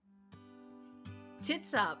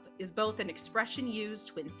Tits up is both an expression used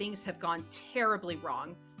when things have gone terribly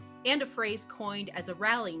wrong and a phrase coined as a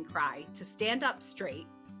rallying cry to stand up straight,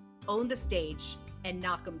 own the stage, and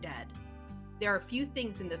knock 'em dead. There are few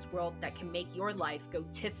things in this world that can make your life go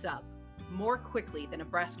tits up more quickly than a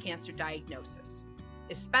breast cancer diagnosis,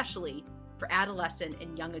 especially for adolescent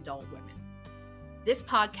and young adult women. This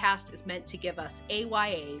podcast is meant to give us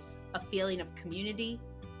AYAs a feeling of community,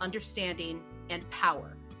 understanding, and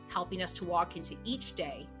power, helping us to walk into each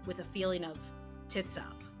day with a feeling of tits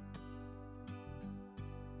up.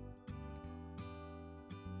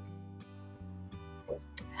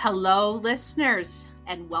 Hello, listeners,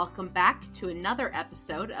 and welcome back to another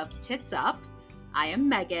episode of Tits Up. I am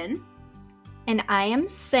Megan. And I am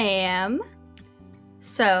Sam.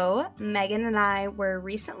 So, Megan and I were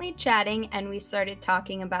recently chatting and we started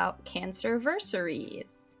talking about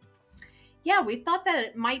Cancerversaries. Yeah, we thought that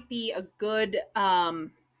it might be a good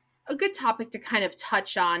topic to kind of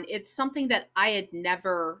touch on. It's something that I had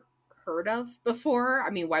never heard of before. I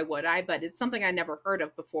mean, why would I? But it's something I never heard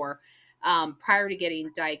of before prior to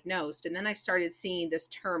getting diagnosed. And then I started seeing this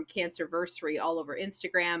term Cancerversary all over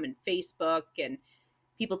Instagram and Facebook and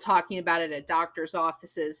people talking about it at doctors'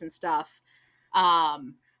 offices and stuff.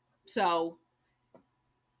 So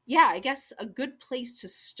yeah, I guess a good place to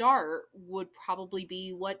start would probably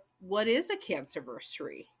be what is a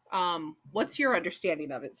cancerversary? What's your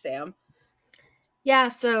understanding of it, Sam? Yeah,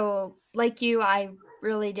 so like you, I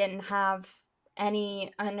really didn't have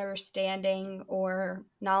any understanding or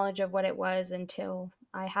knowledge of what it was until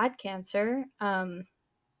I had cancer. And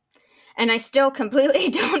I still completely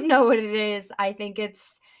don't know what it is. I think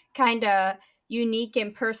it's kind of unique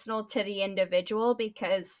and personal to the individual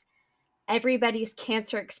because everybody's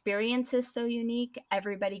cancer experience is so unique.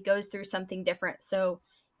 Everybody goes through something different. So,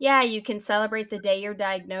 yeah, you can celebrate the day you're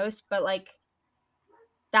diagnosed, but like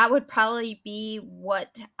that would probably be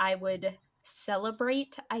what I would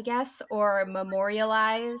celebrate, I guess, or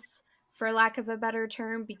memorialize, for lack of a better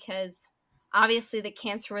term, because obviously the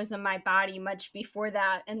cancer was in my body much before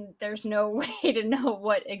that, and there's no way to know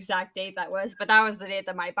what exact date that was, but that was the date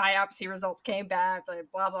that my biopsy results came back, like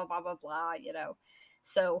blah, blah, blah, blah, blah, you know.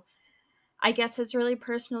 So I guess it's really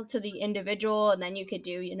personal to the individual, and then you could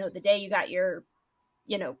do, the day you got your,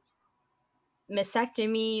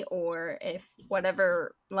 mastectomy, or if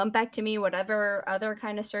whatever lumpectomy, whatever other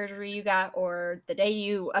kind of surgery you got, or the day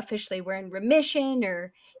you officially were in remission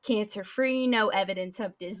or cancer free, no evidence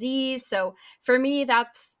of disease. So for me,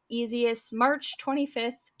 that's easiest. March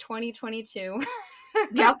 25th, 2022.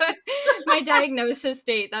 Yep. My diagnosis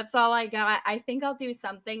date. That's all I got. I think I'll do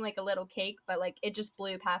something like a little cake, but like it just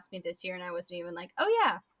blew past me this year and I wasn't even like, oh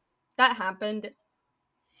yeah, that happened.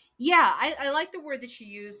 Yeah, I like the word that you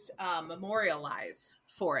used, memorialize,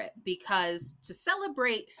 for it, because to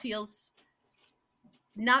celebrate feels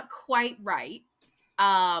not quite right.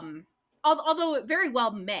 Although it very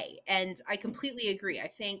well may, and I completely agree. I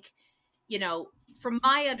think, from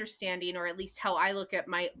my understanding, or at least how I look at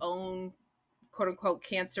my own quote unquote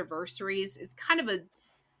cancerversaries, it's kind of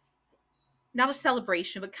not a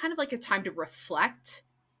celebration, but kind of like a time to reflect,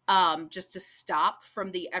 just to stop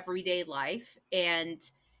from the everyday life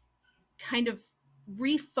and kind of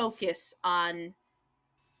refocus on,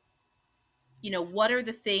 what are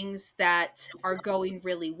the things that are going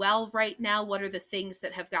really well right now? What are the things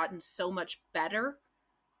that have gotten so much better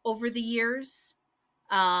over the years?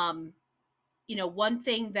 One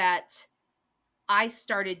thing that I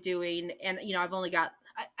started doing, and, I've only got,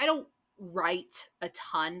 I don't write a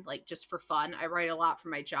ton, like just for fun. I write a lot for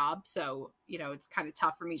my job. So, it's kind of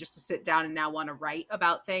tough for me just to sit down and now want to write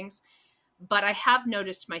about things. But I have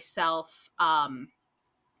noticed myself, on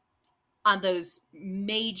those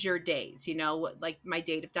major days, like my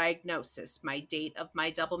date of diagnosis, my date of my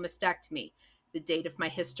double mastectomy, the date of my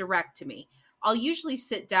hysterectomy, I'll usually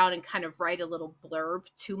sit down and kind of write a little blurb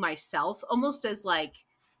to myself, almost as like,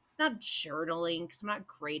 not journaling, because I'm not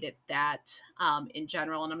great at that in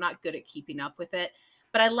general, and I'm not good at keeping up with it.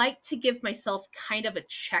 But I like to give myself kind of a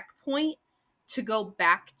checkpoint to go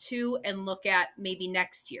back to and look at maybe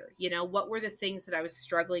next year. What were the things that I was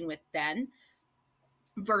struggling with then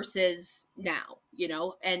versus now,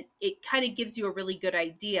 and it kind of gives you a really good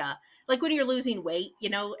idea. Like when you're losing weight,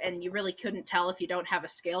 and you really couldn't tell if you don't have a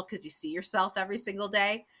scale because you see yourself every single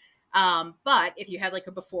day. But if you had like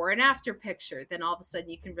a before and after picture, then all of a sudden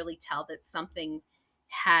you can really tell that something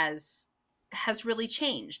has really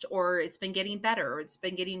changed, or it's been getting better, or it's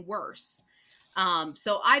been getting worse.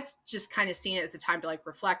 So I've just kind of seen it as a time to like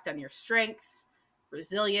reflect on your strength,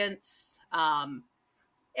 resilience,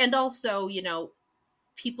 and also,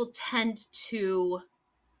 people tend to,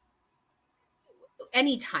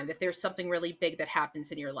 anytime that there's something really big that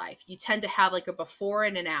happens in your life, you tend to have like a before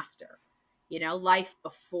and an after. Life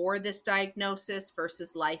before this diagnosis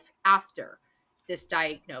versus life after this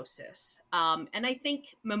diagnosis. And I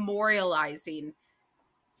think memorializing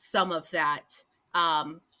some of that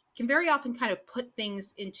can very often kind of put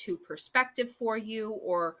things into perspective for you,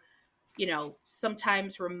 or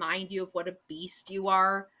sometimes remind you of what a beast you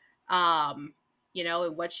are, um,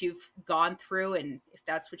 and what you've gone through. And if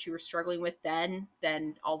that's what you were struggling with then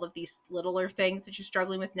all of these littler things that you're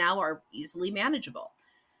struggling with now are easily manageable.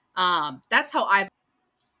 That's how I've.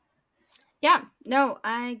 Yeah, no,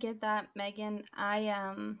 I get that, Megan.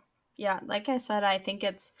 Yeah, like I said, I think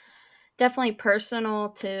it's definitely personal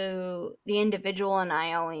to the individual, and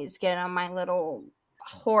I always get on my little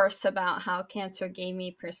horse about how cancer gave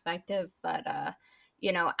me perspective. But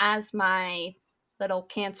as my little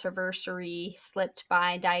cancerversary slipped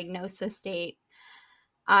by diagnosis date,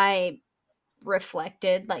 I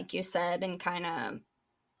reflected, like you said, and kind of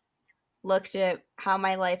looked at how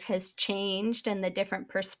my life has changed and the different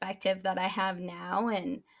perspective that I have now.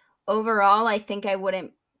 And overall, I think I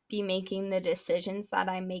wouldn't be making the decisions that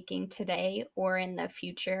I'm making today or in the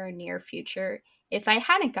future or near future if I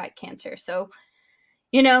hadn't got cancer. So,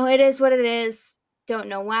 it is what it is. Don't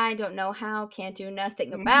know why, don't know how, can't do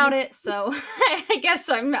nothing Mhm. about it. So I guess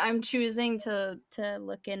I'm choosing to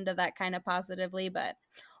look into that kind of positively, but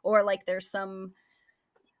or like there's some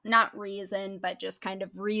not reason, but just kind of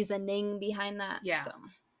reasoning behind that. Yeah. So,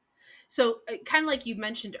 So, kind of like you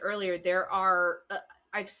mentioned earlier,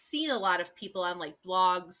 I've seen a lot of people on like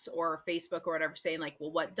blogs or Facebook or whatever saying, like,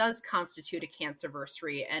 well, what does constitute a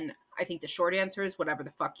cancerversary? And I think the short answer is whatever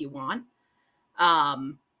the fuck you want.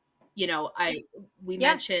 Um, I we yeah.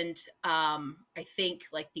 mentioned, I think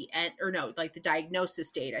like the end, or no, like the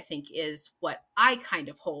diagnosis date, I think is what I kind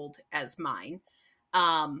of hold as mine.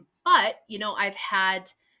 But I've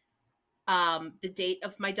had the date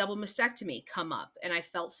of my double mastectomy come up, and I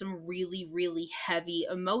felt some really, really heavy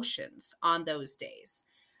emotions on those days.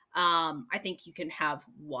 I think you can have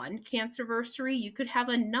one cancerversary, you could have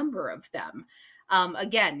a number of them.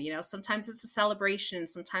 Again, sometimes it's a celebration, and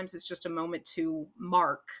sometimes it's just a moment to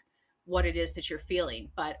mark what it is that you're feeling.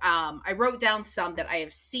 But I wrote down some that I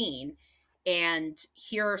have seen, and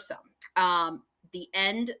here are some. The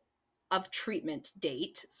end of treatment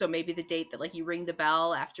date. So maybe the date that like you ring the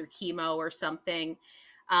bell after chemo or something.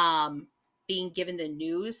 Um, Being given the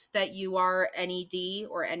news that you are NED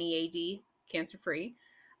or NEAD, cancer free.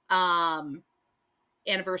 Um,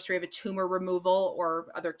 Anniversary of a tumor removal or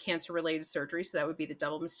other cancer related surgery. So that would be the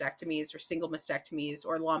double mastectomies or single mastectomies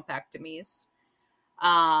or lumpectomies.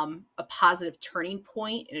 A positive turning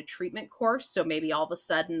point in a treatment course. So maybe all of a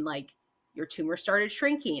sudden, like your tumor started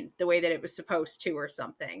shrinking the way that it was supposed to or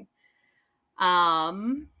something.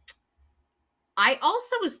 Um, I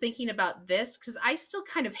also was thinking about this because I still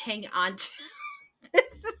kind of hang on to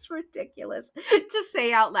this is ridiculous to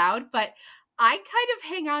say out loud, but I kind of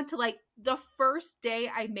hang on to like the first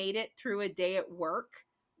day I made it through a day at work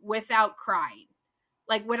without crying.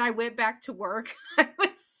 Like when I went back to work, I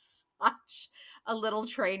was such a little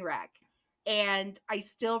train wreck. And I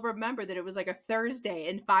still remember that it was like a Thursday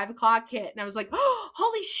and 5 o'clock hit, and I was like, oh,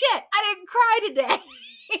 holy shit, I didn't cry today.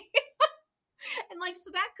 And like,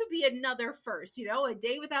 so that could be another first, a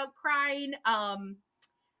day without crying. I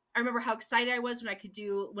remember how excited I was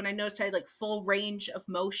when I noticed I had like full range of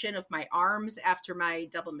motion of my arms after my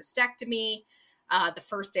double mastectomy. The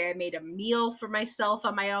first day I made a meal for myself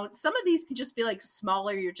on my own. Some of these can just be like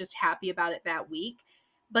smaller, you're just happy about it that week.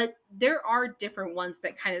 But there are different ones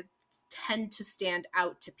that kind of tend to stand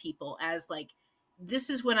out to people as like, this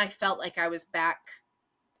is when I felt like I was back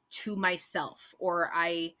to myself, or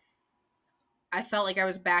I felt like I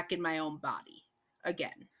was back in my own body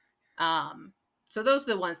again. Um, so those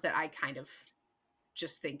are the ones that I kind of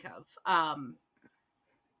just think of.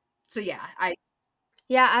 So yeah, I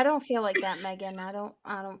Yeah, I don't feel like that, Megan. I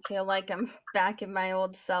don't feel like I'm back in my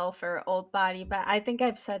old self or old body, but I think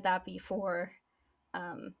I've said that before.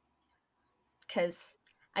 Um, cuz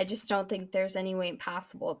I just don't think there's any way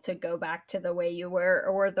possible to go back to the way you were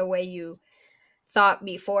or the way you thought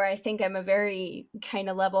before. I think I'm a very kind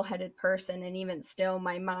of level-headed person, and even still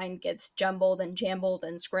my mind gets jumbled and jambled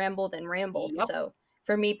and scrambled and rambled. yep. So,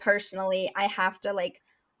 for me personally, I have to like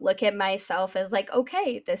look at myself as like,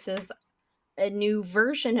 okay, this is a new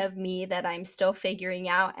version of me that I'm still figuring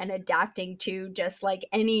out and adapting to, just like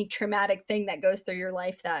any traumatic thing that goes through your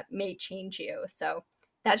life that may change you. So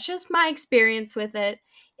that's just my experience with it.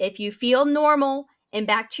 If you feel normal and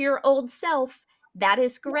back to your old self, that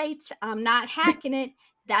is great. I'm not hacking it.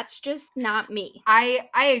 That's just not me. I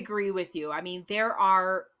agree with you. I mean, there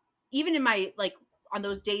are, even in my like on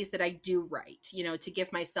those days that I do write, to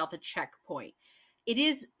give myself a checkpoint. It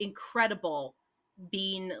is incredible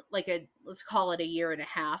being like let's call it a year and a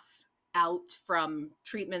half out from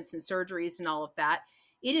treatments and surgeries and all of that.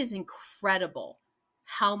 It is incredible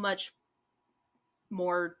how much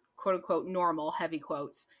more quote unquote normal, heavy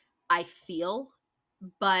quotes, I feel.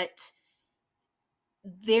 But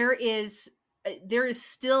there is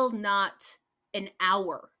still not an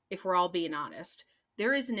hour, if we're all being honest.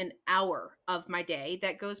 There isn't an hour of my day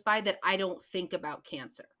that goes by that I don't think about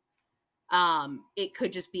cancer. It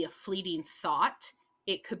could just be a fleeting thought.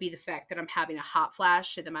 It could be the fact that I'm having a hot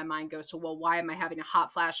flash, and then my mind goes to, well, why am I having a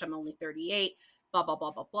hot flash? I'm only 38, blah, blah,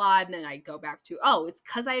 blah, blah, blah. And then I go back to, oh, it's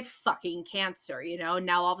because I had fucking cancer,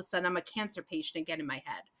 Now all of a sudden I'm a cancer patient again in my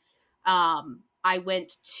head. I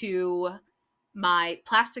went to my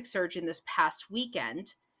plastic surgeon this past week,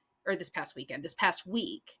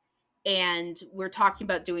 and we're talking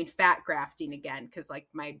about doing fat grafting again because like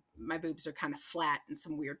my boobs are kind of flat in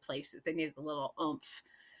some weird places. They needed a little oomph,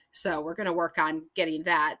 so we're going to work on getting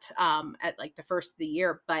that at like the first of the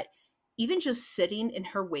year. But even just sitting in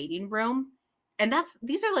her waiting room, and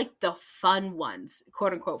these are like the fun ones,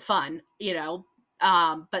 quote unquote fun,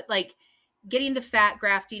 but like getting the fat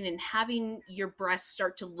grafting and having your breasts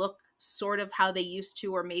start to look sort of how they used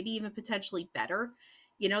to, or maybe even potentially better.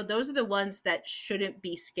 Those are the ones that shouldn't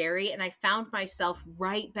be scary. And I found myself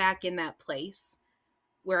right back in that place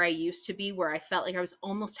where I used to be, where I felt like I was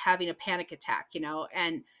almost having a panic attack,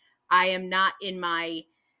 and I am not in my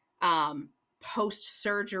um, post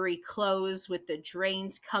surgery clothes with the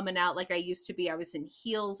drains coming out like I used to be. I was in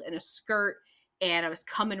heels and a skirt, and I was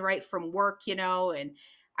coming right from work, and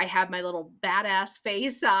I had my little badass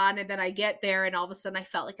face on. And then I get there, and all of a sudden I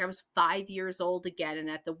felt like I was 5 years old again and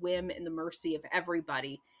at the whim and the mercy of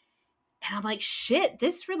everybody. And I'm like, shit,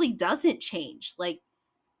 this really doesn't change. Like,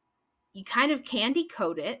 you kind of candy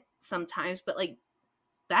coat it sometimes, but like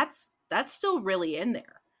that's still really in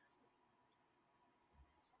there.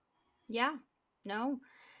 Yeah. No.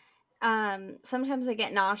 Sometimes I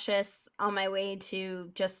get nauseous on my way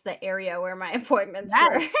to just the area where my appointments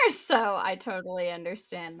were. Yes. So I totally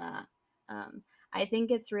understand that. Um, I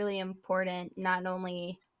think it's really important not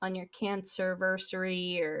only on your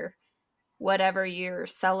cancerversary or whatever you're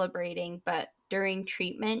celebrating, but during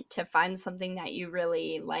treatment to find something that you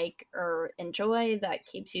really like or enjoy that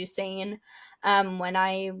keeps you sane. When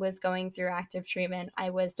I was going through active treatment, I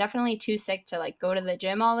was definitely too sick to like go to the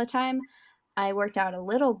gym all the time. I worked out a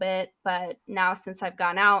little bit, but now since I've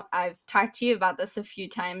gone out, I've talked to you about this a few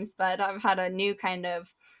times, but I've had a new kind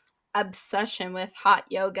of obsession with hot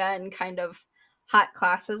yoga and kind of hot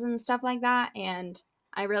classes and stuff like that. And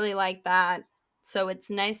I really like that. So it's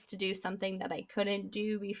nice to do something that I couldn't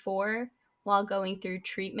do before while going through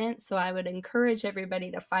treatment. So I would encourage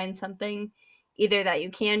everybody to find something either that you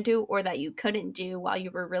can do or that you couldn't do while you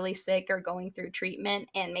were really sick or going through treatment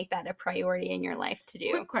and make that a priority in your life to do.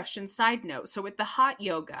 Quick question, side note. So with the hot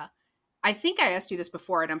yoga, I think I asked you this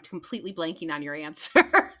before and I'm completely blanking on your answer.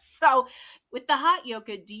 So with the hot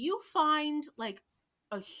yoga, do you find like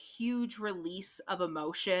a huge release of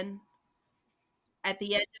emotion at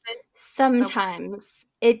the end of it? Okay. Sometimes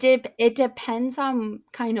it depends on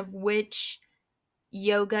kind of which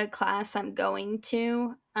yoga class I'm going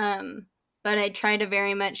to. But I try to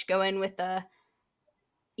very much go in with a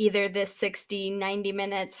either this 60, 90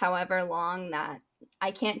 minutes, however long that I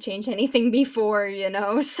can't change anything before,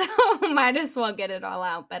 so might as well get it all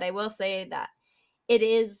out. But I will say that it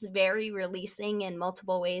is very releasing in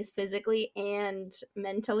multiple ways, physically and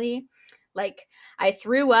mentally. Like, I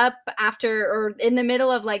threw up after or in the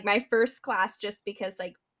middle of like my first class just because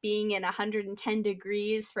like being in 110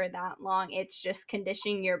 degrees for that long, it's just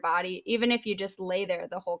conditioning your body. Even if you just lay there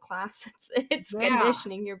the whole class, it's Yeah.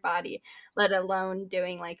 conditioning your body, let alone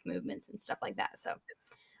doing like movements and stuff like that. So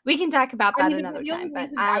we can talk about I that mean, another the only time, but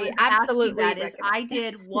reason I I was asking absolutely that is recommend. I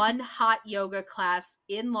did one hot yoga class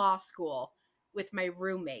in law school with my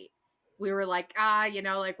roommate. We were like,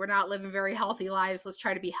 like we're not living very healthy lives. Let's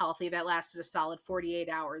try to be healthy. That lasted a solid 48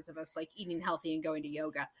 hours of us like eating healthy and going to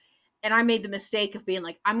yoga. And I made the mistake of being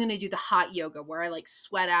like, I'm going to do the hot yoga where I like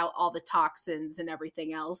sweat out all the toxins and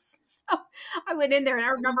everything else. So I went in there and I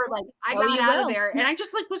remember like I Oh, got you out of will. there and I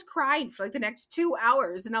just like was crying for like the next 2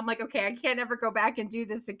 hours. And I'm like, okay, I can't ever go back and do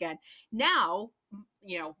this again. Now,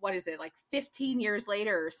 what is it, like 15 years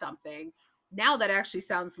later or something? Now that actually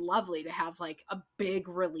sounds lovely to have like a big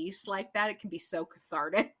release like that. It can be so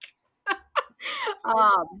cathartic.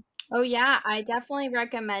 um, Oh yeah, I definitely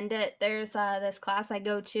recommend it. There's this class I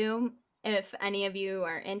go to. If any of you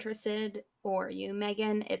are interested, or you,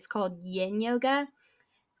 Megan, it's called Yin Yoga,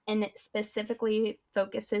 and it specifically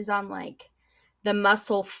focuses on like the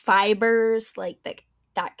muscle fibers, like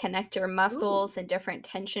that connect your Ooh. muscles and different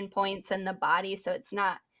tension points in the body. So it's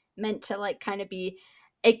not meant to like kind of be,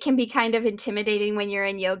 it can be kind of intimidating when you're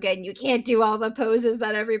in yoga and you can't do all the poses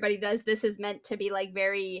that everybody does. This is meant to be like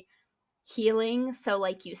very healing. So,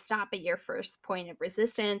 like, you stop at your first point of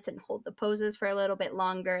resistance and hold the poses for a little bit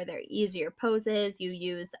longer. They're easier poses. You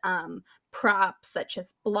use props such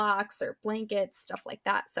as blocks or blankets, stuff like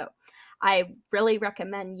that. So, I really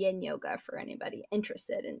recommend yin yoga for anybody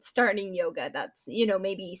interested in starting yoga that's,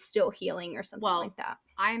 maybe still healing or something like Well, that.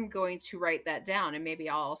 I'm going to write that down, and maybe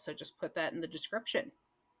I'll also just put that in the description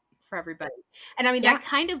for everybody. And I mean, that Yeah.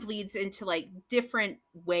 kind of leads into like different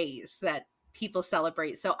ways that people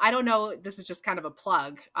celebrate. So I don't know, this is just kind of a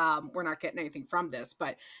plug. We're not getting anything from this,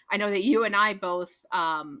 but I know that you and I both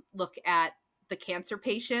look at the cancer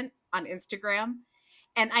patient on Instagram.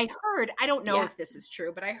 And I heard, I don't know Yeah. if this is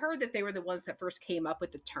true, but I heard that they were the ones that first came up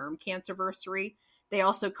with the term cancerversary. They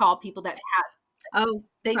also call people that have, Oh,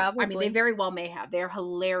 I mean, they probably. very well may have. They're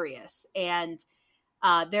hilarious. And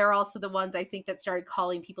they're also the ones I think that started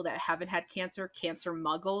calling people that haven't had cancer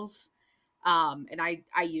muggles. And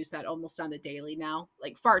I use that almost on the daily now,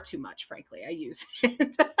 like far too much, frankly. I use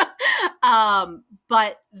it.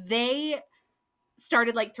 But they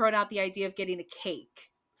started like throwing out the idea of getting a cake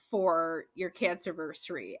for your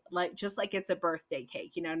cancerversary, like just like it's a birthday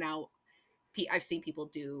cake. Now I've seen people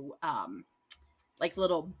do like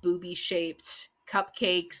little booby shaped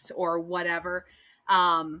cupcakes or whatever.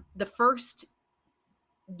 The first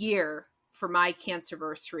year for my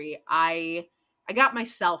cancerversary, I got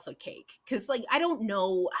myself a cake because like I don't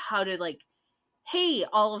know how to like, hey,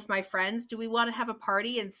 all of my friends, do we want to have a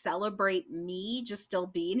party and celebrate me just still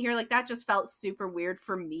being here? Like that just felt super weird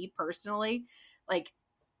for me personally. Like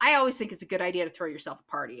I always think it's a good idea to throw yourself a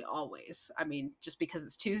party always. I mean, just because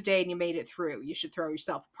it's Tuesday and you made it through, you should throw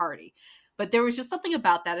yourself a party. But there was just something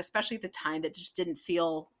about that, especially at the time, that just didn't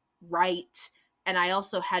feel right. And I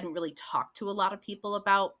also hadn't really talked to a lot of people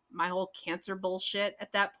about my whole cancer bullshit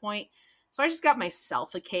at that point. So I just got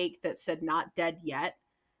myself a cake that said not dead yet,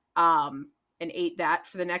 um, and ate that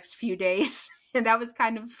for the next few days. And that was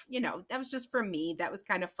kind of, that was just for me. That was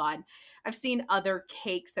kind of fun. I've seen other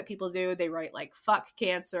cakes that people do. They write like fuck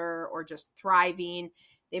cancer or just thriving.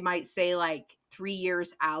 They might say like 3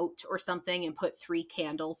 years out or something and put three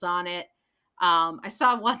candles on it. I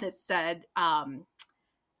saw one that said,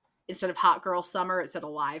 instead of hot girl summer, it said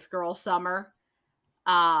alive girl summer.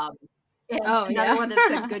 Um, and Oh, another one that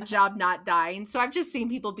said yeah. good job not dying. So I've just seen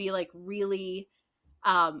people be like really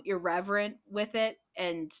irreverent with it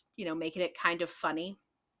and making it kind of funny.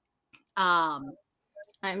 um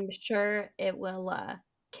I'm sure it will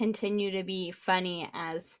continue to be funny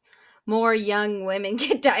as more young women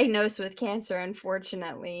get diagnosed with cancer,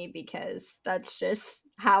 unfortunately, because that's just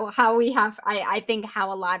how we have. I think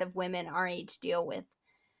how a lot of women our age deal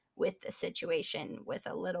with the situation with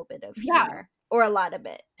a little bit of yeah, humor or a lot of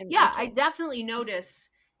it, in my I case. definitely notice,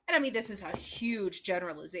 and I mean this is a huge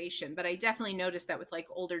generalization, but I definitely notice that with like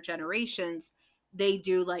older generations, they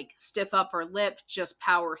do like stiff upper lip, just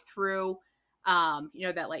power through,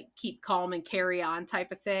 that like keep calm and carry on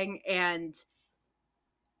type of thing. And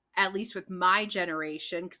at least with my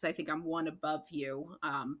generation, because I think I'm one above you,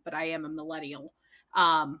 but I am a millennial,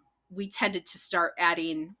 we tended to start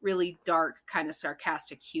adding really dark, kind of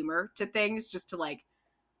sarcastic humor to things just to like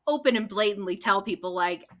open and blatantly tell people,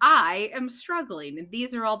 like, I am struggling and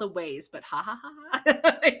these are all the ways, but ha ha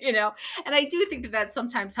ha. And I do think that that's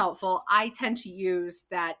sometimes helpful. I tend to use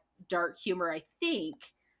that dark humor, I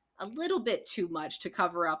think, a little bit too much to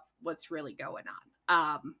cover up what's really going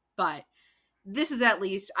on. But this is at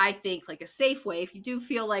least, I think, like a safe way if you do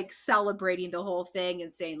feel like celebrating the whole thing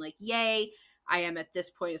and saying like, yay, I am at this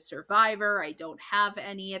point a survivor, I don't have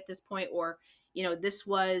any at this point, or this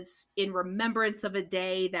was in remembrance of a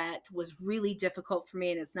day that was really difficult for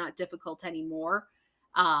me and it's not difficult anymore.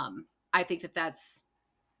 I think that that's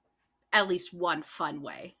at least one fun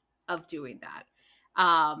way of doing that.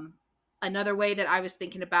 um Another way that I was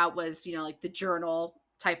thinking about was, like the journal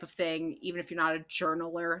type of thing. Even if you're not a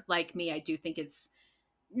journaler like me, I do think it's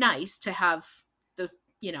nice to have those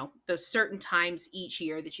certain times each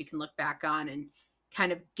year that you can look back on and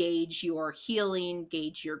kind of gauge your healing,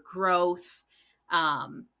 gauge your growth,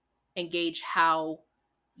 um, and gauge how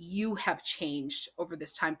you have changed over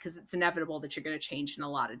this time, because it's inevitable that you're going to change in a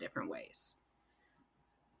lot of different ways.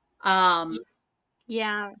 um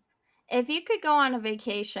Yeah. If you could go on a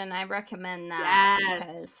vacation, I recommend that yes.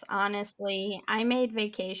 because honestly, I made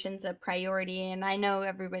vacations a priority and I know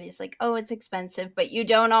everybody's like, "Oh, it's expensive," but you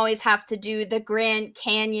don't always have to do the Grand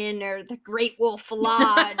Canyon or the Great Wolf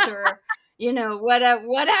Lodge or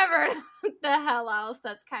whatever the hell else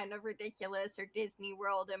that's kind of ridiculous, or Disney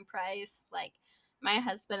World in price. Like, my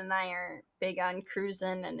husband and I are big on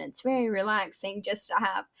cruising, and it's very relaxing just to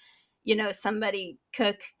have, somebody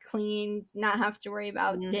cook, clean, not have to worry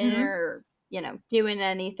about dinner Hmm. or, doing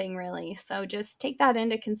anything really. So just take that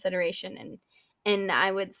into consideration. And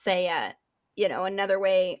I would say, another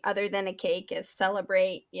way other than a cake is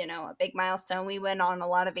celebrate, a big milestone. We went on a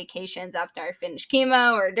lot of vacations after I finished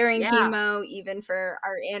chemo or during Yeah. chemo, even for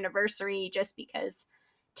our anniversary, just because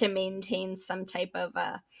to maintain some type of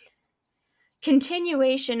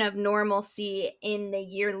continuation of normalcy in the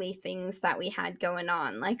yearly things that we had going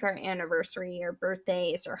on, like our anniversary or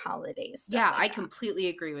birthdays or holidays, stuff Yeah, like I that. completely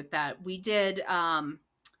agree with that. We did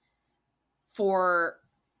for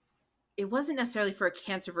it wasn't necessarily for a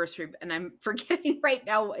cancerversary, and I'm forgetting right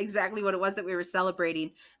now exactly what it was that we were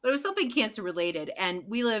celebrating, but it was something cancer related. And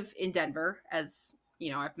we live in Denver, as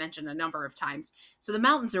you know, I've mentioned a number of times. So the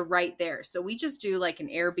mountains are right there. So we just do like an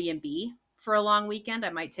Airbnb for a long weekend. I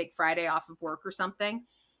might take Friday off of work or something.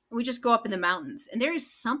 And we just go up in the mountains. And there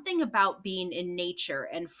is something about being in nature.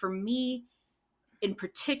 And for me, in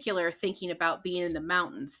particular, thinking about being in the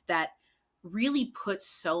mountains that really puts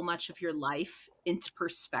so much of your life into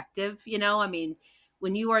perspective. I mean,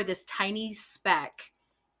 when you are this tiny speck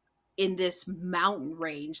in this mountain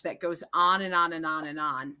range that goes on and on and on and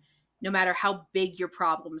on, no matter how big your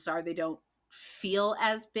problems are, they don't feel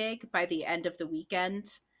as big by the end of the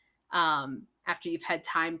weekend. After you've had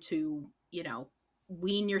time to,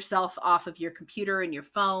 wean yourself off of your computer and your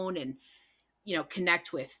phone and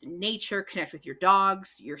connect with nature, connect with your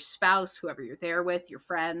dogs, your spouse, whoever you're there with, your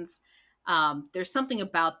friends. There's something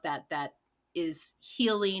about that is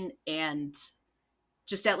healing and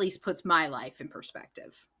just at least puts my life in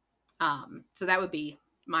perspective. So that would be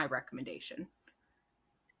my recommendation.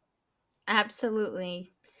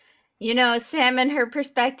 Absolutely. Sam and her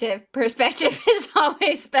perspective is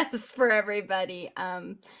always best for everybody.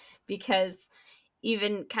 Because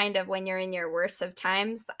even kind of when you're in your worst of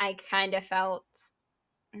times, I kind of felt,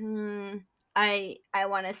 I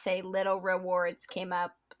want to say little rewards came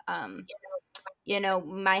up. Um,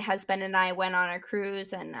 my husband and I went on a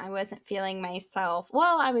cruise, and I wasn't feeling myself.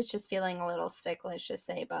 Well, I was just feeling a little sick, let's just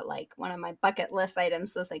say. But like, one of my bucket list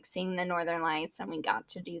items was like seeing the Northern Lights, and we got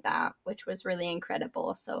to do that, which was really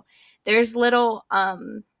incredible. So there's little,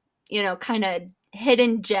 kind of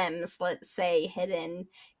hidden gems, let's say, hidden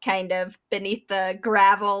kind of beneath the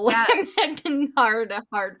gravel Yeah, and hard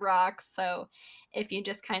rocks. So if you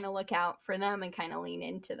just kind of look out for them and kind of lean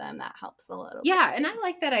into them, that helps a little bit yeah, and I too.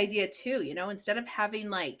 like that idea too. Instead of having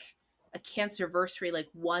like a cancerversary, like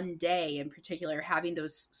one day in particular, having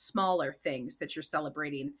those smaller things that you're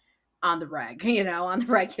celebrating on the reg, on the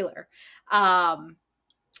regular. Um,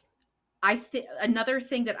 I think another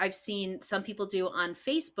thing that I've seen some people do on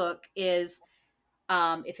Facebook is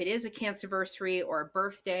if it is a cancerversary or a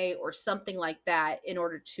birthday or something like that, in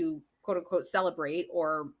order to quote unquote celebrate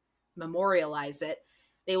or memorialize it,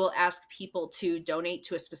 they will ask people to donate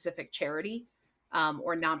to a specific charity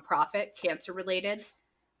or nonprofit cancer related.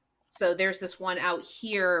 So there's this one out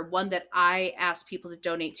here, one that I asked people to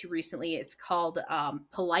donate to recently. It's called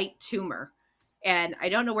Polite Tumor, and I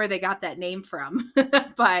don't know where they got that name from,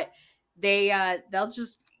 but they'll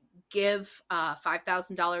just give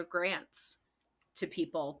 $5,000 grants to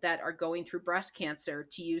people that are going through breast cancer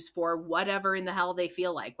to use for whatever in the hell they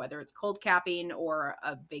feel like, whether it's cold capping or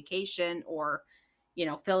a vacation or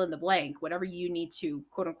fill in the blank, whatever you need to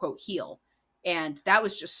quote unquote heal. And that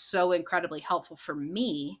was just so incredibly helpful for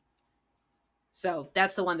me, so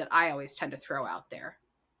that's the one that I always tend to throw out there.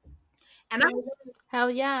 And I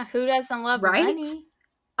Hell yeah, who doesn't love right? money?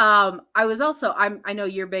 I was also I know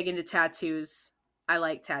you're big into tattoos. I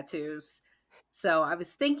like tattoos. So I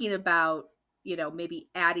was thinking about, maybe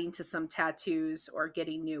adding to some tattoos or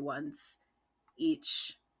getting new ones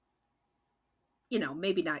each,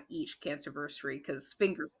 maybe not each cancerversary because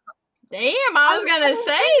fingers Damn, I was gonna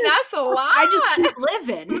say that's a I just keep lot.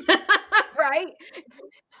 living. Right?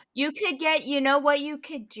 You could get, you know what you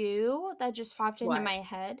could do that just popped into What? my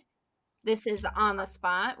head? This is on the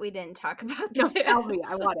spot. We didn't talk about No, tell me.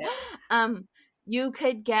 I this. want it. um, you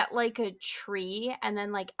could get like a tree and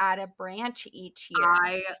then like add a branch each year,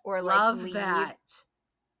 I or like love leaves. that.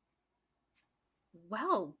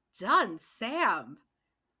 Well done, Sam.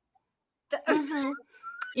 Mm-hmm.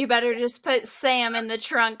 You better just put Sam in the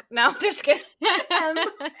trunk. No, I'm just kidding. M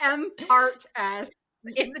M Heart S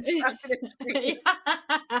in the trunk of the tree.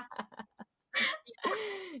 Yeah.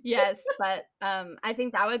 Yes, but I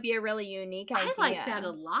think that would be a really unique I like that a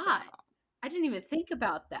idea. So, lot. I didn't even think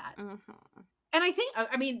about that. mhm. And And I think,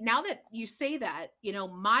 I mean, now that you say that,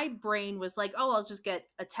 my brain was like, oh, I'll just get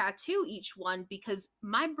a tattoo each one, because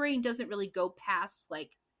my brain doesn't really go past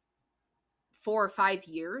like 4 or 5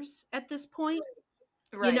 years at this point,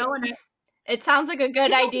 Right. and It sounds like a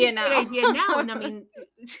good it sounds like idea a great now. idea now, and I mean,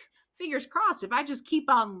 fingers crossed, if I just keep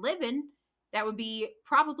on living, that would be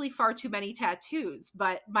probably far too many tattoos,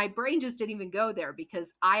 but my brain just didn't even go there,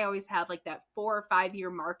 because I always have, like, that 4 or 5 year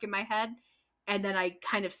mark in my head, and then I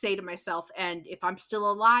kind of say to myself, "And if I'm still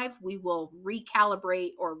alive, we will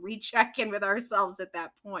recalibrate or recheck in with ourselves at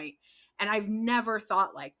that point." And I've never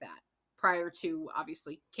thought like that prior to,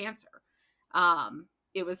 obviously, cancer.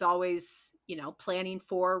 It was always, planning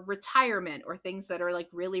for retirement or things that are like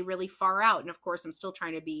really, really far out. And of course, I'm still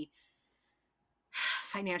trying to be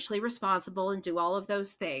financially responsible and do all of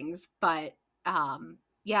those things. But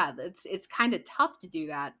yeah, it's kind of tough to do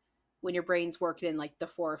that when your brain's working in like the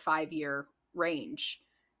 4 or 5 year range.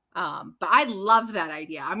 But I love that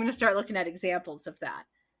idea. I'm going to start looking at examples of that,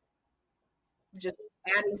 just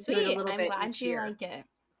adding to it a Sweet. little I'm bit glad each you year. like it.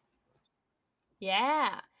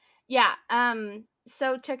 Yeah. Yeah.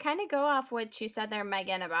 So to kind of go off what you said there,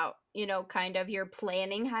 Megan, about, kind of your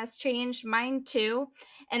planning has changed, mine too.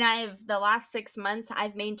 And the last 6 months,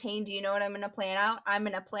 I've maintained, you know what I'm going to plan out? I'm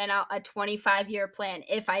going to plan out a 25-year plan.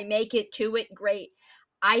 If I make it to it, great.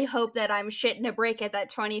 I hope that I'm shitting a break at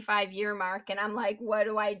that 25-year mark and I'm like, what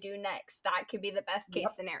do I do next? That could be the best case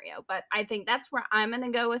Yep. scenario. But I think that's where I'm going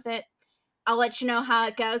to go with it. I'll let you know how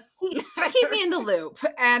it goes. Keep me in the loop,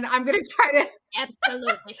 and I'm going to try to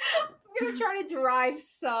Absolutely. I'm gonna try to derive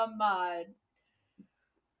some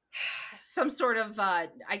sort of I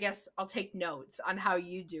guess I'll take notes on how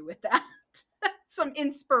you do with that. Some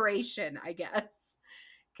inspiration, I guess.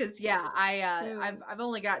 Cause yeah, Ooh, I've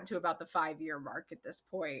only gotten to about the 5 year mark at this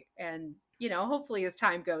point. And hopefully as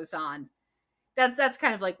time goes on, that's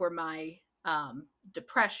kind of like where my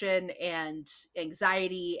depression and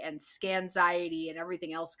anxiety and scanxiety and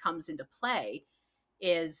everything else comes into play.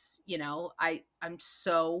 Is I'm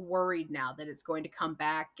so worried now that it's going to come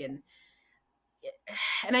back, and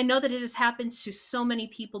I know that it has happened to so many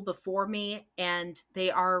people before me, and they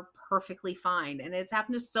are perfectly fine. And it's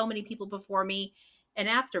happened to so many people before me and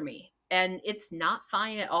after me, and it's not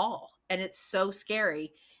fine at all. And it's so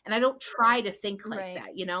scary. And I don't try to think like right.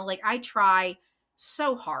 that, like I try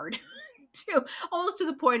so hard to almost to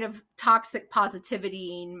the point of toxic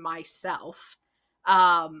positivity myself.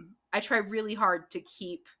 I try really hard to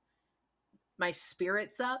keep my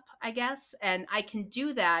spirits up, I guess. And I can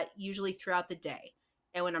do that usually throughout the day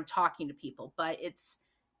and when I'm talking to people. But it's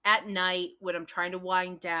at night when I'm trying to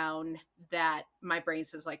wind down that my brain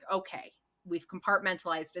says, like, okay, we've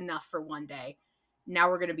compartmentalized enough for one day. Now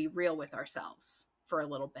we're going to be real with ourselves for a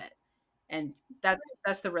little bit. And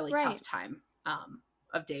that's the really tough Right. time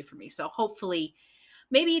of day for me. So hopefully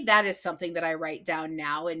maybe that is something that I write down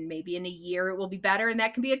now, and maybe in a year it will be better. And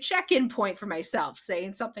that can be a check in point for myself,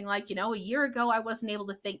 saying something like, a year ago I wasn't able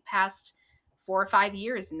to think past 4 or 5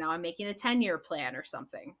 years, and now I'm making a 10-year plan or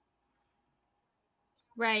something.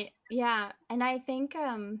 Right. Yeah. And I think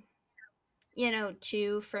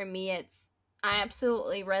too, for me I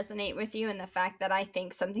absolutely resonate with you in the fact that I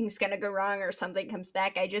think something's gonna go wrong or something comes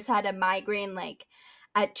back. I just had a migraine like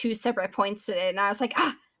at two separate points today and I was like,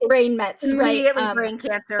 brain mets, right? Immediately brain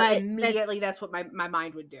cancer, But that immediately that's what my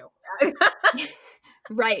mind would do.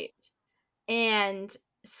 right. And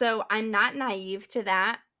so I'm not naive to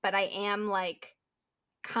that, but I am like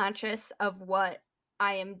conscious of what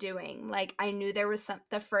I am doing. Like I knew there was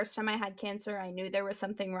the first time I had cancer, I knew there was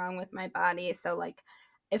something wrong with my body. So like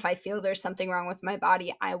if I feel there's something wrong with my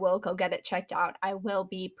body, I will go get it checked out. I will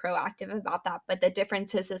be proactive about that. But the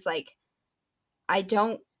difference is like I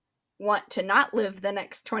don't want to not live the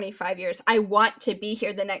next 25 years. I want to be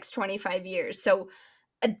here the next 25 years. So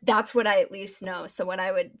that's what I at least know. So what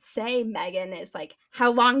I would say, Megan, is like,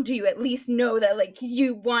 how long do you at least know that like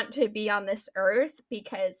you want to be on this earth?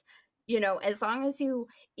 Because, as long as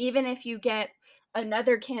even if you get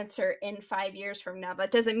another cancer in 5 years from now,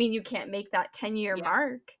 that doesn't mean you can't make that 10-year Yeah.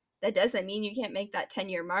 mark. That doesn't mean you can't make that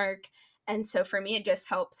 10-year mark. And so for me, it just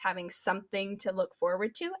helps having something to look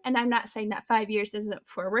forward to. And I'm not saying that 5 years isn't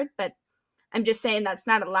forward, but I'm just saying that's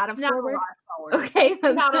not a lot It's of not a forward. lot forward. Okay.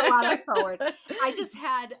 Not a lot of forward. I just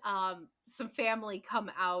had some family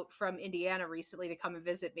come out from Indiana recently to come and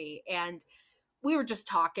visit me, and we were just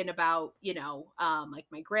talking about, like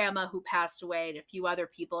my grandma who passed away and a few other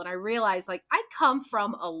people. And I realized, like, I come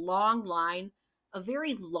from a long line of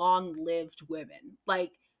very long lived women.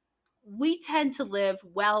 Like, we tend to live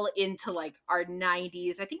well into like our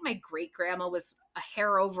 90s. I think my great grandma was a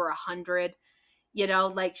hair over 100,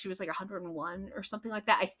 like she was like 101 or something like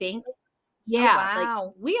that, I think. Oh, Yeah, like,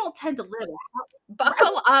 wow. we all tend to live right.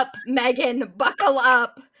 Buckle up, Megan, buckle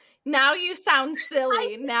up. Now you sound I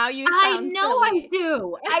silly. Now you I sound know I silly.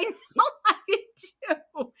 do. I know I do.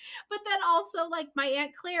 But then also, like, my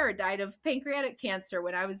Aunt Claire died of pancreatic cancer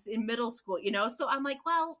when I was in middle school, so I'm like,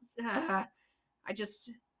 well, I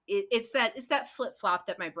just it's that flip-flop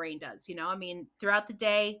that my brain does, I mean, throughout the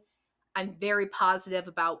day, I'm very positive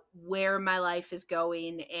about where my life is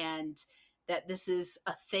going and that this is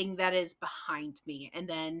a thing that is behind me. And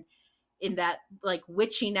then in that like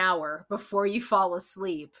witching hour before you fall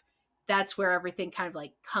asleep, that's where everything kind of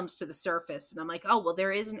like comes to the surface. And I'm like, oh, well,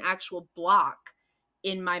 there is an actual block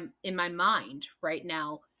in my mind right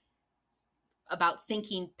now about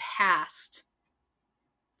thinking past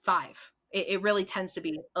five. It really tends to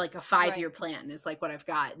be like a 5 year Right. plan is like what I've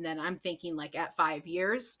got. And then I'm thinking like at 5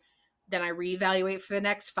 years, then I reevaluate for the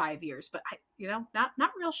next 5 years. But not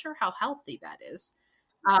real sure how healthy that is.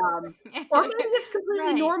 Or maybe it's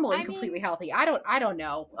completely Right. normal and I completely mean, healthy. I don't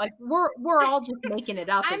know. Like we're all just making it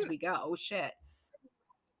up as I'm we go. Shit.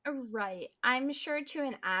 right. I'm sure to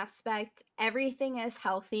an aspect, everything is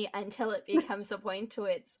healthy until it becomes a point to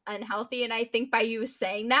it's unhealthy. And I think by you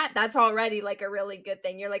saying that, that's already like a really good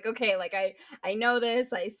thing. You're like, okay, like I know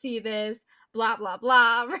this, I see this, blah blah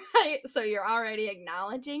blah, right? So you're already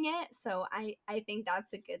acknowledging it. So I think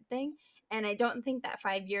that's a good thing. And I don't think that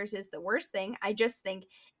 5 years is the worst thing. I just think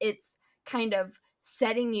it's kind of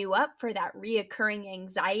setting you up for that reoccurring Yes.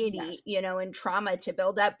 anxiety, and trauma to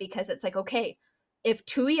build up because it's like, okay, if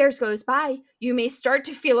 2 years goes by, you may start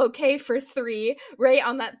to feel okay for three, right?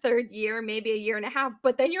 On that third year, maybe a year and a half,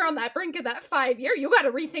 but then you're on that brink of that 5 year. You got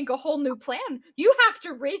to rethink a whole new plan. You have to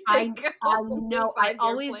I rethink a I whole new know. I 5 year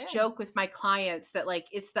always plan. joke with my clients that like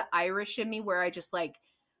it's the Irish in me where I just like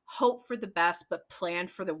hope for the best but plan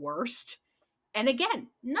for the worst. And again,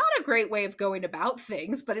 not a great way of going about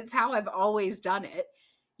things, but it's how I've always done it.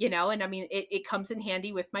 And I mean, it comes in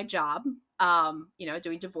handy with my job,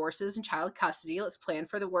 doing divorces and child custody. Let's plan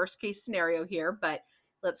for the worst case scenario here, but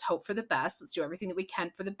let's hope for the best. Let's do everything that we can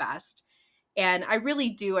for the best. And I really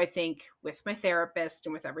do, I think, with my therapist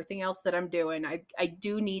and with everything else that I'm doing, I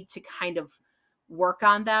do need to kind of work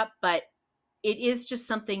on that. But it is just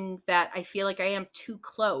something that I feel like I am too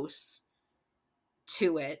close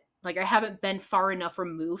to it. Like I haven't been far enough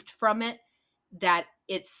removed from it that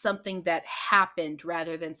it's something that happened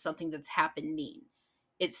rather than something that's happening.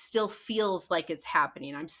 It still feels like it's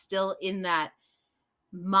happening. I'm still in that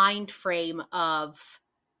mind frame of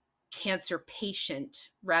cancer patient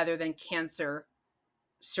rather than cancer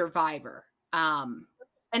survivor. And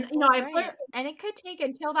I've Right. learned, And it could take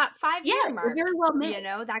until that 5 year yeah, it very mark. well may.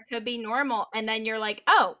 That could be normal. And then you're like,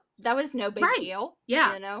 oh, that was no big Right. deal,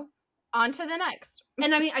 Yeah. on to the next.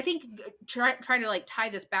 And I mean, I think trying to like tie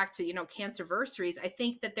this back to, cancerversaries, I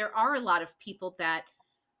think that there are a lot of people that,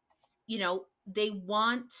 they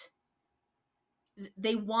want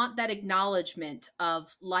that acknowledgement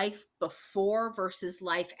of life before versus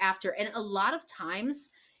life after. And a lot of times,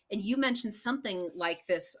 and you mentioned something like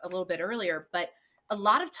this a little bit earlier, but a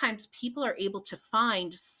lot of times people are able to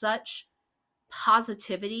find such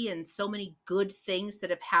positivity and so many good things that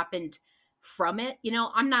have happened from it.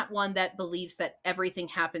 I'm not one that believes that everything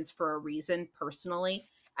happens for a reason personally.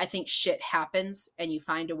 I think shit happens and you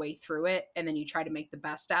find a way through it and then you try to make the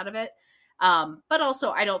best out of it. But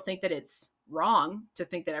also, I don't think that it's wrong to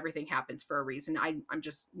think that everything happens for a reason. I'm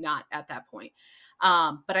just not at that point.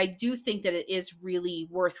 But I do think that it is really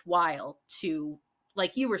worthwhile to,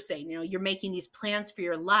 like you were saying, you're making these plans for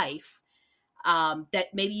your life that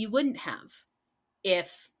maybe you wouldn't have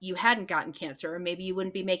if you hadn't gotten cancer, or maybe you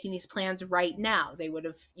wouldn't be making these plans right now. You would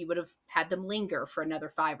have had them linger for another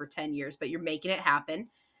 5 or 10 years, but you're making it happen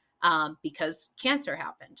because cancer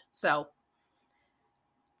happened. So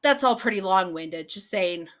that's all pretty long-winded, just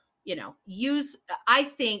saying, use I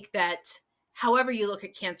think that however you look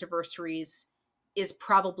at cancerversaries is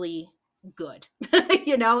probably good.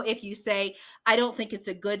 If you say I don't think it's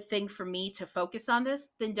a good thing for me to focus on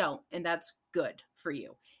this, then don't, and that's good for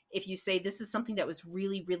you. If you say this is something that was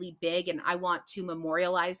really really big and I want to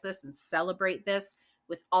memorialize this and celebrate this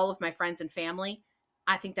with all of my friends and family,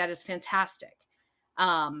 I think that is fantastic.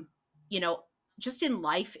 um you know just in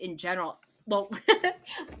life in general, well,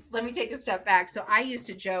 let me take a step back. So I used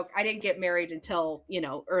to joke, I didn't get married until,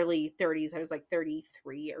 early 30s. I was like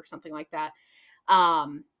 33 or something like that.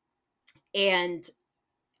 Um, and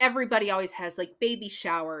everybody always has like baby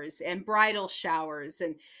showers and bridal showers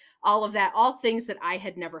and all of that, all things that I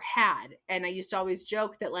had never had. And I used to always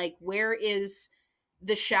joke that, like, where is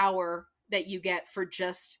the shower that you get for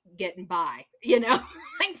just getting by,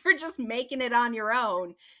 like for just making it on your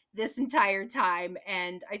own? this entire time.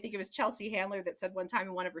 And I think it was Chelsea Handler that said one time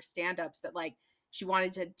in one of her stand-ups that like she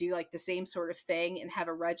wanted to do like the same sort of thing and have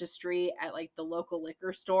a registry at like the local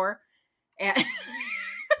liquor store. And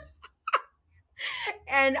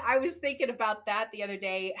and I was thinking about that the other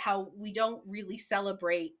day, how we don't really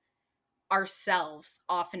celebrate ourselves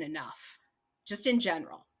often enough, just in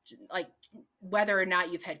general, like whether or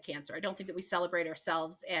not you've had cancer. I don't think that we celebrate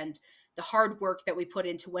ourselves and the hard work that we put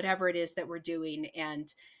into whatever it is that we're doing.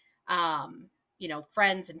 And,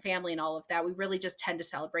 friends and family and all of that. We really just tend to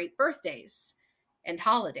celebrate birthdays and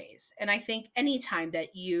holidays. And I think anytime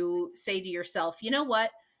that you say to yourself, you know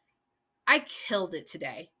what, I killed it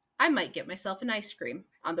today, I might get myself an ice cream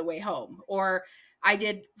on the way home. Or I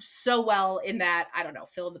did so well in that, I don't know,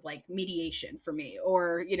 fill in the blank mediation for me,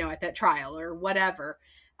 or, at that trial or whatever.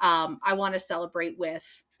 I want to celebrate with,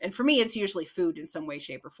 and for me, it's usually food in some way,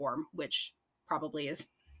 shape, or form, which probably is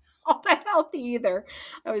all that healthy either.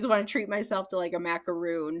 I always want to treat myself to like a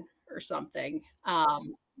macaroon or something. Right?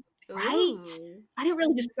 Ooh, I didn't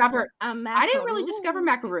really discover a I didn't really discover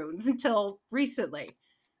macaroon. macaroons until recently.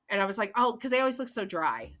 And I was like, oh, because they always look so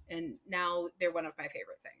dry. And now they're one of my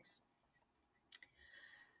favorite things.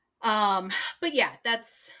 Um, but yeah,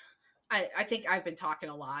 I think I've been talking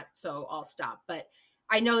a lot, so I'll stop. But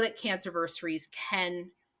I know that cancerversaries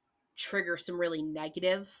can trigger some really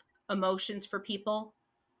negative emotions for people.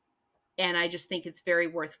 And I just think it's very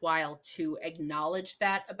worthwhile to acknowledge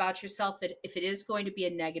that about yourself, that if it is going to be a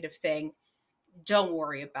negative thing, don't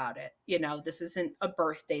worry about it. This isn't a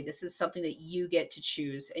birthday. This is something that you get to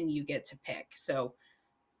choose and you get to pick. So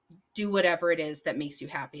do whatever it is that makes you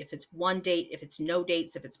happy. If it's one date, if it's no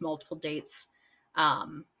dates, if it's multiple dates,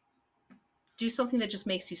 um, do something that just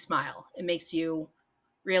makes you smile. It makes you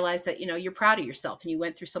realize that, you're proud of yourself and you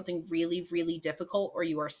went through something really, really difficult, or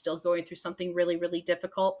you are still going through something really, really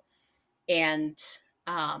difficult. And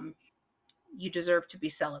um, you deserve to be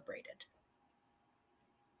celebrated.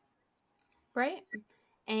 Right.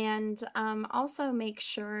 And also make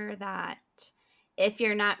sure that if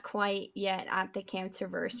you're not quite yet at the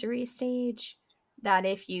cancerversary stage, that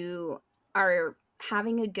if you are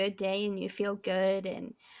having a good day and you feel good,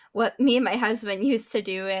 and what me and my husband used to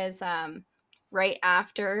do is right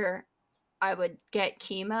after I would get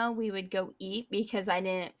chemo, we would go eat because I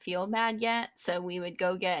didn't feel bad yet. So we would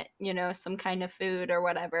go get, some kind of food or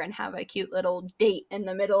whatever and have a cute little date in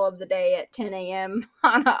the middle of the day at 10 a.m.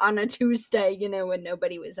 on a Tuesday, when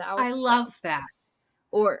nobody was I out. So, love that.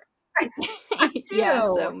 or, I yeah,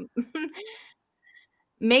 do. so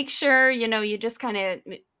make sure, you just kind of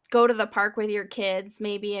go to the park with your kids,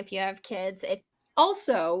 maybe if you have kids. If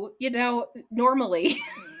Also, normally,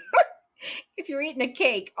 if you're eating a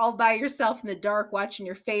cake all by yourself in the dark watching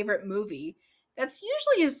your favorite movie, that's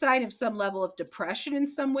usually a sign of some level of depression in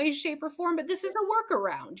some way, shape, or form. But this is a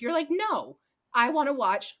workaround. You're like, no, I want to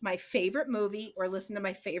watch my favorite movie or listen to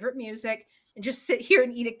my favorite music and just sit here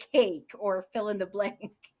and eat a cake or fill in the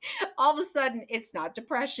blank. All of a sudden, it's not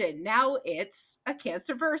depression. Now it's a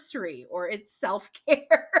cancerversary or it's self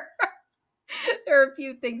care. There are a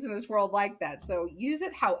few things in this world like that. So use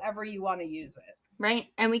it however you want to use it. right,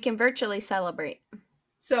 and we can virtually celebrate.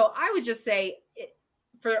 So I would just say,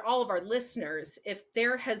 for all of our listeners, if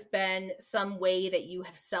there has been some way that you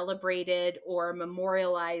have celebrated or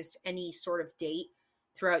memorialized any sort of date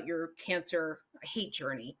throughout your cancer, I hate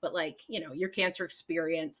journey, but like, your cancer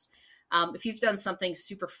experience, if you've done something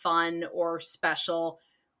super fun or special,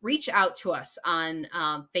 reach out to us on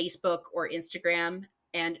Facebook or Instagram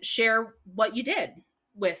and share what you did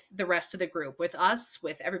with the rest of the group, with us,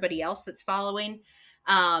 with everybody else that's following,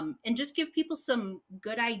 and just give people some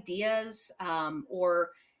good ideas, or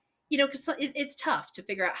because it's tough to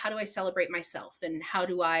figure out, how do I celebrate myself and how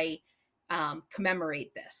do I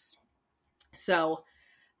commemorate this. So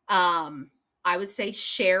I would say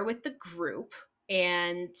share with the group.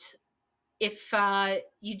 And if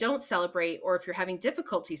you don't celebrate, or if you're having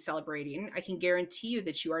difficulty celebrating, I can guarantee you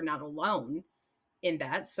that you are not alone in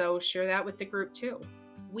that. So share that with the group too.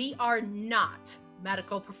 We are not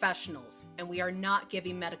medical professionals, and we are not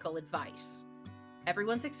giving medical advice.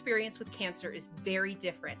 Everyone's experience with cancer is very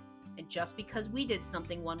different, and just because we did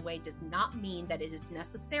something one way does not mean that it is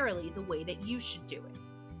necessarily the way that you should do it.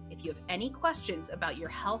 If you have any questions about your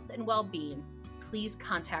health and well-being, please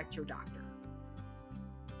contact your doctor.